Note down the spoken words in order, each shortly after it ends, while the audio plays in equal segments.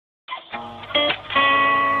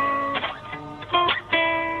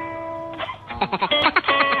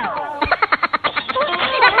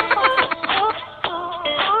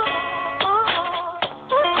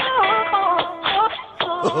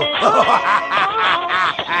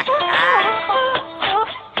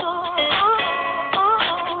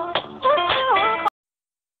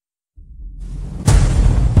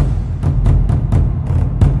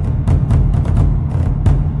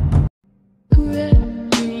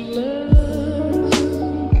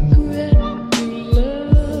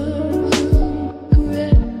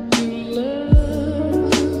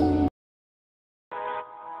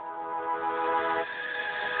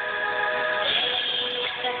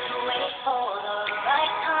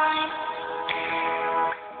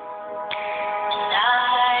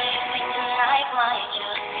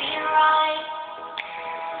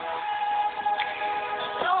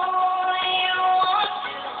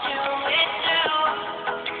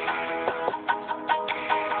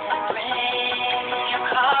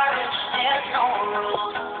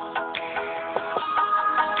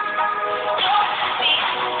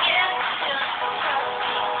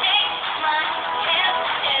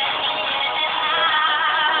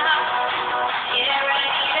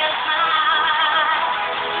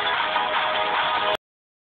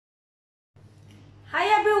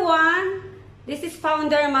This is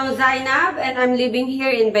founder MomZein and I'm living here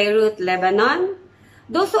in Beirut, Lebanon.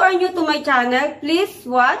 Those who are new to my channel, please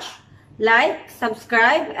watch, like,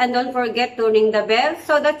 subscribe, and don't forget to ring the bell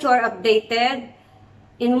so that you are updated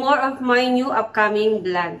in more of my new upcoming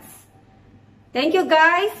vlogs. Thank you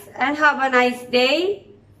guys and have a nice day.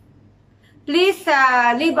 Please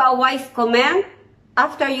leave a wise comment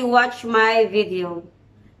after you watch my video.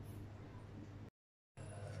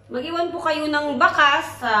 Mag-iwan po kayo ng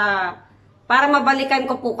bakas para mabalikan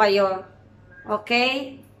ko po kayo.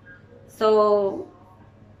 Okay? So,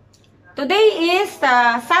 today is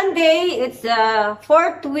Sunday. It's the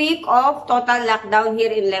 4th week of total lockdown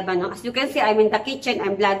here in Lebanon. As you can see, I'm in the kitchen.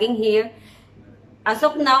 I'm vlogging here. As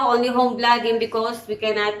of now, only home vlogging because we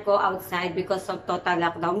cannot go outside because of total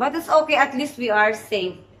lockdown. But it's okay. At least we are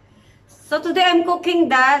safe. So, today I'm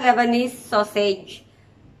cooking the Lebanese sausage.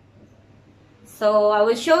 So, I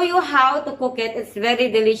will show you how to cook it. It's very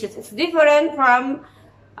delicious. It's different from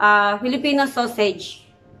Filipino sausage.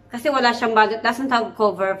 Kasi wala siyang balot. Doesn't have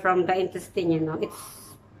cover from the intestine, you know. It's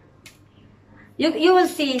you will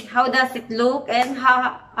see how does it look and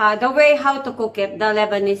how the way how to cook it, the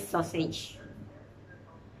Lebanese sausage.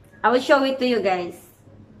 I will show it to you guys.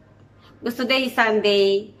 Because today is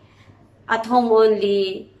Sunday, at home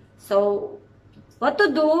only. So, what to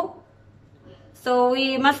do? So,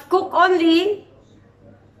 we must cook only.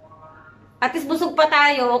 At least busog pa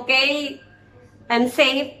tayo, okay? And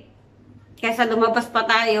safe. Kaysa lumabas pa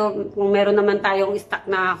tayo, kung meron naman tayong stock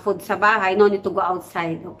na food sa bahay, no need to go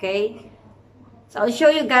outside, okay? So, I'll show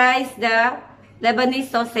you guys the Lebanese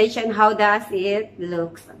sausage and how does it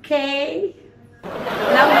looks, okay?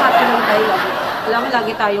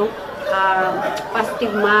 Lagi tayong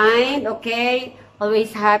positive mind, okay? Always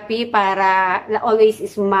happy para, always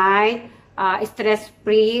smile,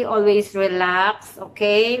 stress-free, always relax,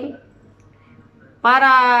 okay? Para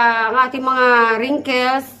ang ating mga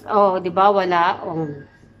wrinkles, oh, di ba, wala, oh.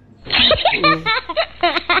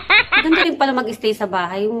 Ganda rin pala mag-stay sa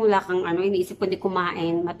bahay, yung wala kang ano, iniisip ko hindi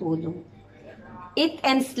kumain, matulog. Eat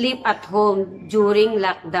and sleep at home during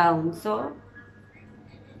lockdown. So,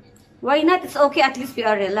 why not? It's okay, at least we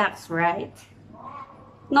are relaxed, right?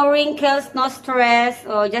 No wrinkles, no stress,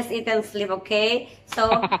 or just eat and sleep, okay?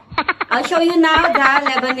 So, I'll show you now the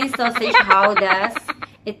Lebanese sausage, how does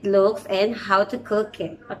it looks and how to cook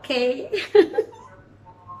it, okay?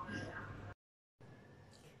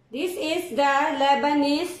 This is the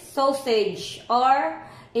Lebanese sausage, or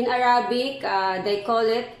in Arabic, they call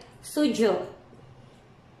it Soujo.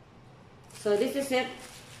 So this is it.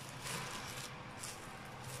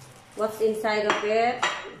 What's inside of it?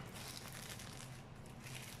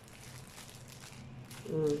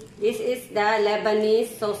 This is the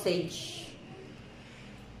Lebanese sausage.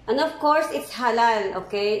 And of course, it's halal,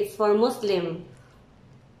 okay? It's for Muslim.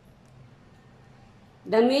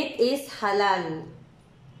 The meat is halal.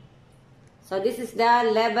 So this is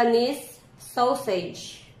the Lebanese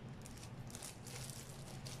sausage.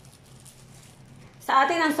 Sa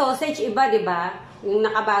atin ang sausage iba, di ba? Yung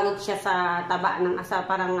nakabalot siya sa taba ng asa,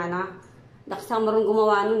 parang ano. Nakasama marunong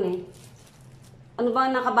gumawa nun eh. Ano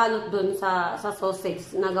ba nakabalot dun sa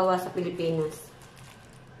sausage na gawa sa Pilipinas?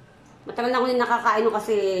 Matagal na ako din nakakain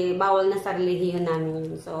kasi bawal na sa relihiyon namin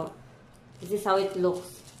yun. So, this is how it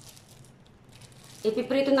looks.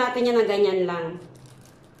 Ipiprito natin yan na ganyan lang.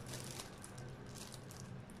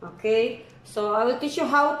 Okay? So, I will teach you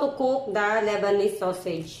how to cook the Lebanese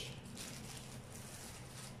sausage.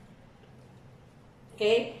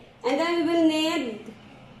 Okay? And then we will need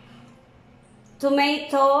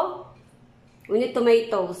tomato. We need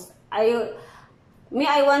tomatoes. I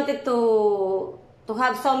wanted to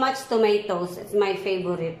have so much tomatoes. It's my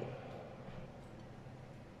favorite.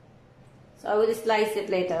 So I will slice it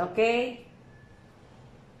later, okay?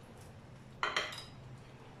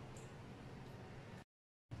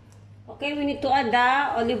 Okay, we need to add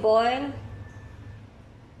the olive oil.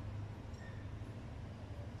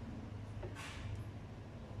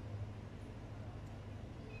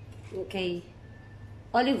 Okay,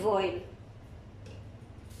 olive oil.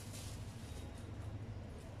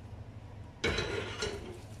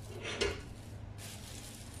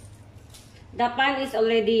 The pan is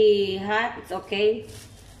already hot, it's okay.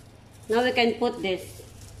 Now we can put this.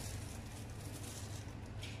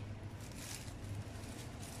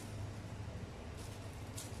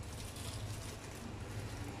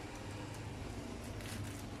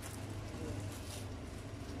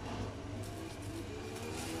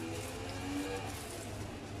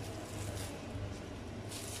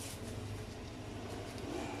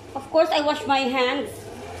 Of course, I wash my hands.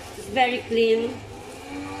 It's very clean.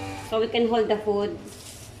 So we can hold the food.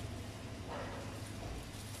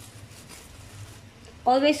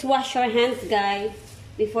 Always wash your hands, guys,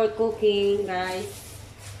 before cooking, guys.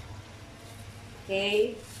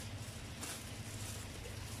 Okay?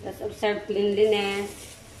 Let's observe cleanliness.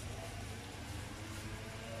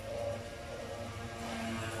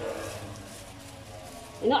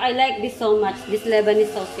 You know, I like this so much, this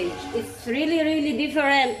Lebanese sausage. It's really, really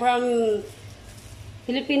different from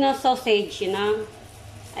Filipino sausage, you know.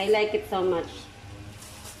 I like it so much.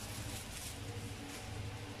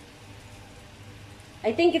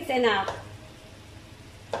 I think it's enough.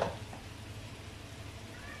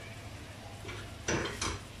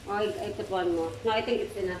 Oh, I put one more. No, I think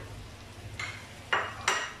it's enough.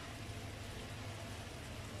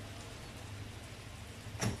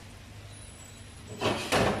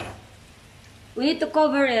 We need to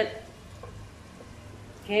cover it.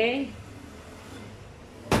 Okay?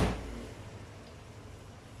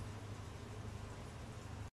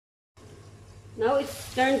 Now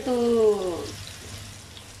it's turn to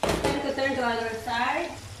other side.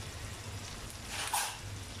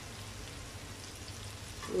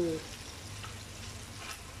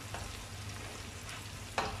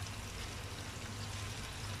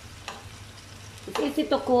 It's easy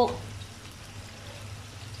to cook.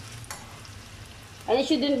 And it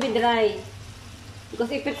shouldn't be dry. Because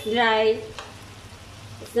if it's dry,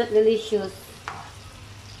 it's not delicious.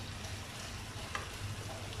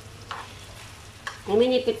 I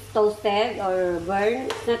mean, if it's toasted or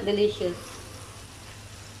burned, it's not delicious.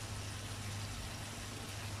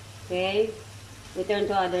 Okay, we turn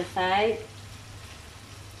to other side.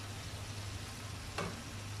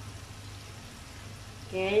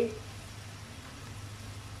 Okay.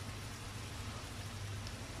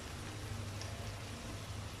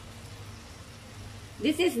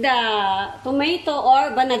 This is the tomato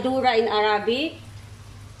or banadura in Arabic.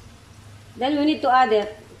 Then we need to add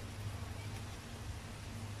it.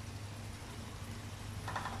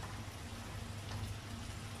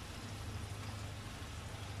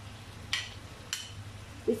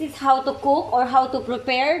 This is how to cook or how to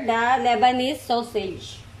prepare the Lebanese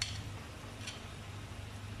sausage.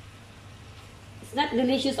 It's not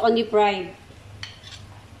delicious only fried.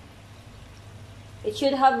 It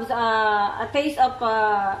should have a taste of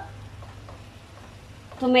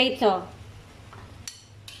tomato.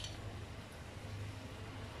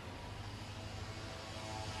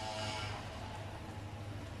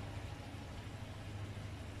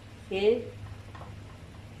 Okay.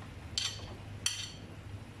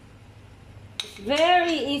 It's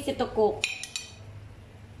very easy to cook.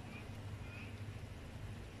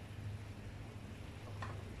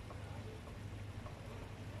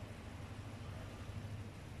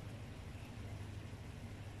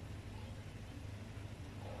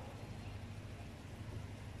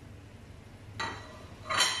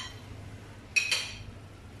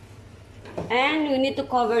 And we need to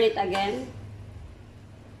cover it again.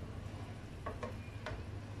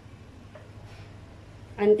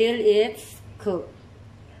 Until it's cooked.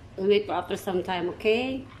 We'll wait for after some time,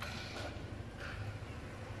 okay?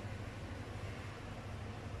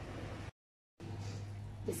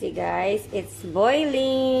 You see guys, it's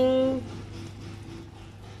boiling.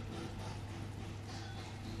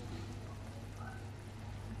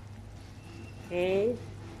 Okay.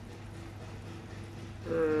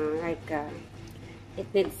 It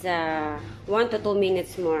needs 1 to 2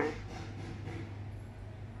 minutes more.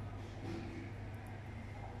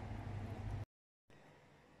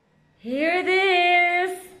 Here it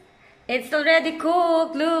is. It's already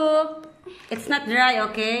cooked, look. It's not dry,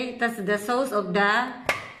 okay? That's the sauce of the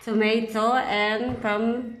tomato and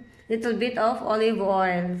from little bit of olive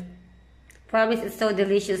oil. Promise it's so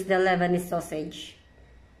delicious, the Lebanese sausage.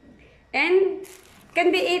 And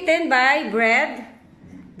can be eaten by bread.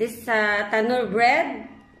 This tanur bread.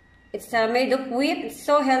 It's made of wheat. It's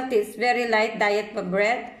so healthy. It's very light diet for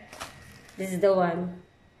bread. This is the one.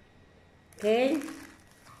 Okay.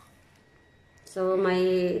 So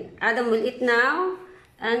my Adam will eat now.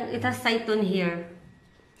 And it has zaytun here.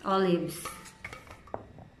 Olives.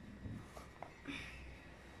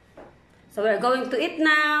 So we're going to eat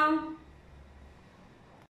now.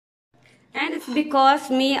 And it's because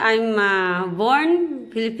me, I'm born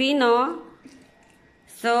Filipino.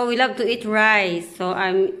 So we love to eat rice. So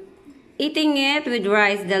I'm eating it with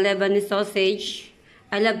rice, the Lebanese sausage.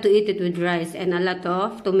 I love to eat it with rice and a lot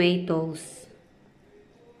of tomatoes.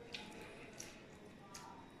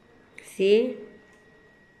 See?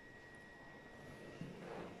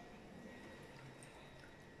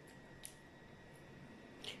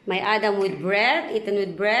 My Adam with bread, eaten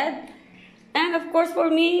with bread. And of course for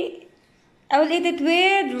me, I will eat it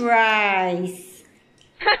with rice.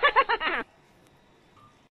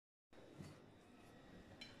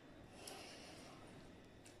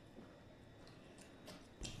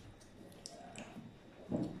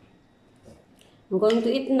 I'm going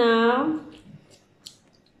to eat now.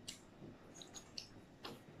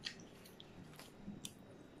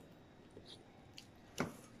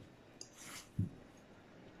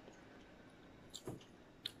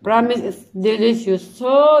 Promise it's delicious.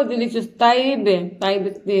 So delicious.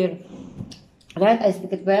 Taibe dear. Right? I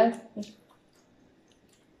speak it well?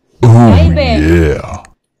 Taibe. Yeah.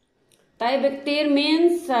 Taibe dear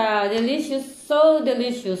means delicious. So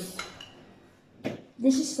delicious.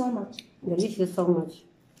 This is so much. Delicious so much.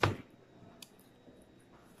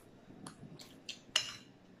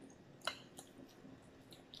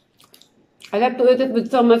 I like to eat it with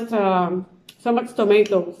so much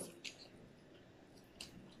tomatoes.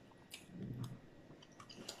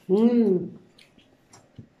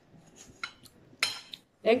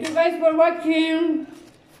 Thank you guys for watching.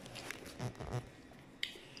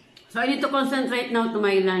 So I need to concentrate now to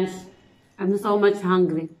my lunch. I'm so much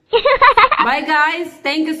hungry. Bye guys.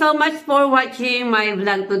 Thank you so much for watching my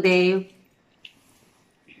vlog today.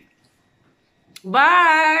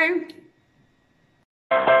 Bye.